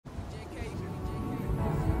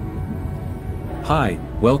Hi,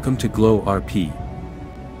 welcome to Glo RP.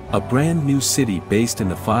 A brand new city based in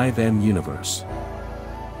the FiveM universe.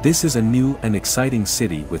 This is a new and exciting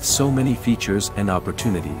city with so many features and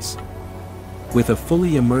opportunities. With a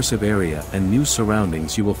fully immersive area and new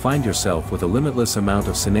surroundings, you will find yourself with a limitless amount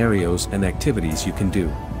of scenarios and activities you can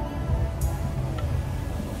do.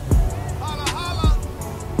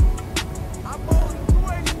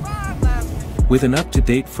 With an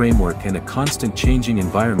up-to-date framework and a constant changing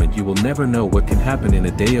environment, you will never know what can happen in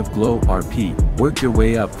a day of Glo RP. Work your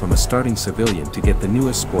way up from a starting civilian to get the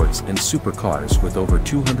newest sports and supercars with over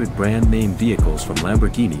 200 brand name vehicles from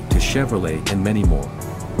Lamborghini to Chevrolet and many more.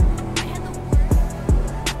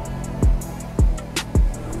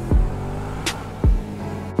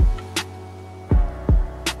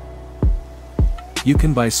 You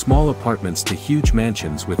can buy small apartments to huge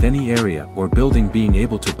mansions with any area or building being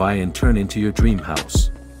able to buy and turn into your dream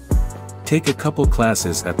house. Take a couple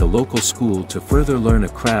classes at the local school to further learn a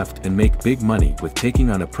craft and make big money with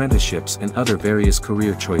taking on apprenticeships and other various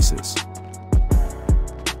career choices.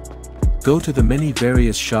 Go to the many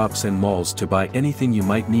various shops and malls to buy anything you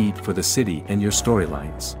might need for the city and your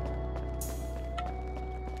storylines.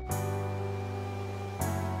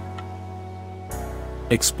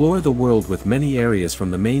 Explore the world with many areas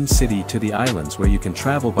from the main city to the islands where you can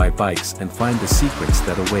travel by bikes and find the secrets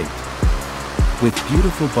that await. With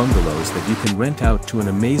beautiful bungalows that you can rent out to an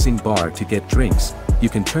amazing bar to get drinks, you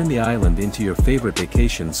can turn the island into your favorite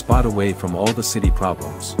vacation spot away from all the city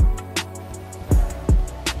problems.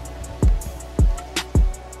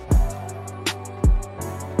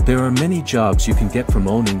 There are many jobs you can get from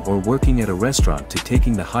owning or working at a restaurant to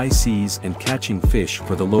taking the high seas and catching fish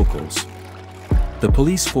for the locals. The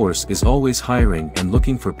police force is always hiring and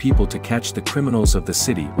looking for people to catch the criminals of the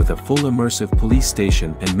city with a full immersive police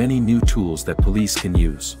station and many new tools that police can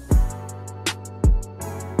use.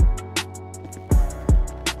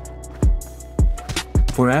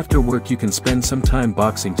 For after work, you can spend some time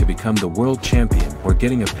boxing to become the world champion or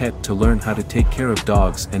getting a pet to learn how to take care of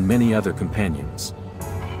dogs and many other companions.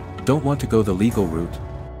 Don't want to go the legal route?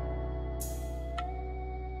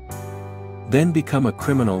 Then become a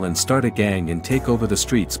criminal and start a gang and take over the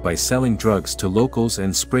streets by selling drugs to locals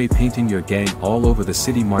and spray painting your gang all over the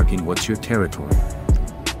city, marking what's your territory.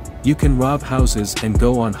 You can rob houses and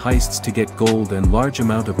go on heists to get gold and large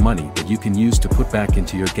amount of money that you can use to put back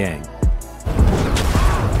into your gang.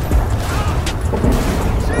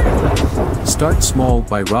 Start small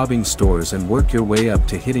by robbing stores and work your way up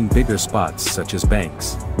to hitting bigger spots such as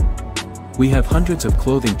banks. We have hundreds of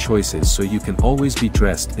clothing choices so you can always be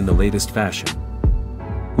dressed in the latest fashion.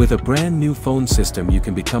 With a brand new phone system, you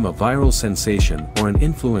can become a viral sensation or an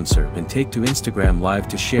influencer and take to Instagram Live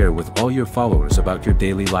to share with all your followers about your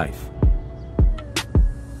daily life.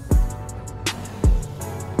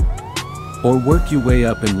 Or work your way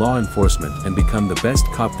up in law enforcement and become the best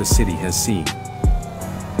cop the city has seen.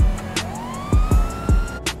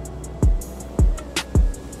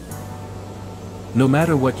 No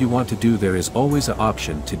matter what you want to do, there is always an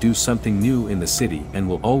option to do something new in the city and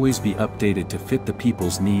will always be updated to fit the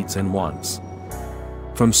people's needs and wants.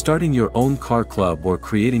 From starting your own car club or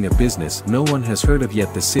creating a business no one has heard of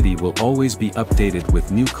yet, the city will always be updated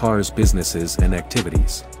with new cars, businesses and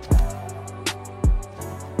activities.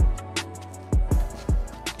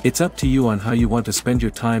 It's up to you on how you want to spend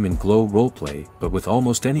your time in Glo Roleplay, but with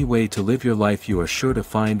almost any way to live your life, you are sure to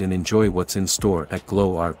find and enjoy what's in store at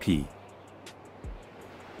Glo RP.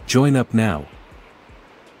 Join up now.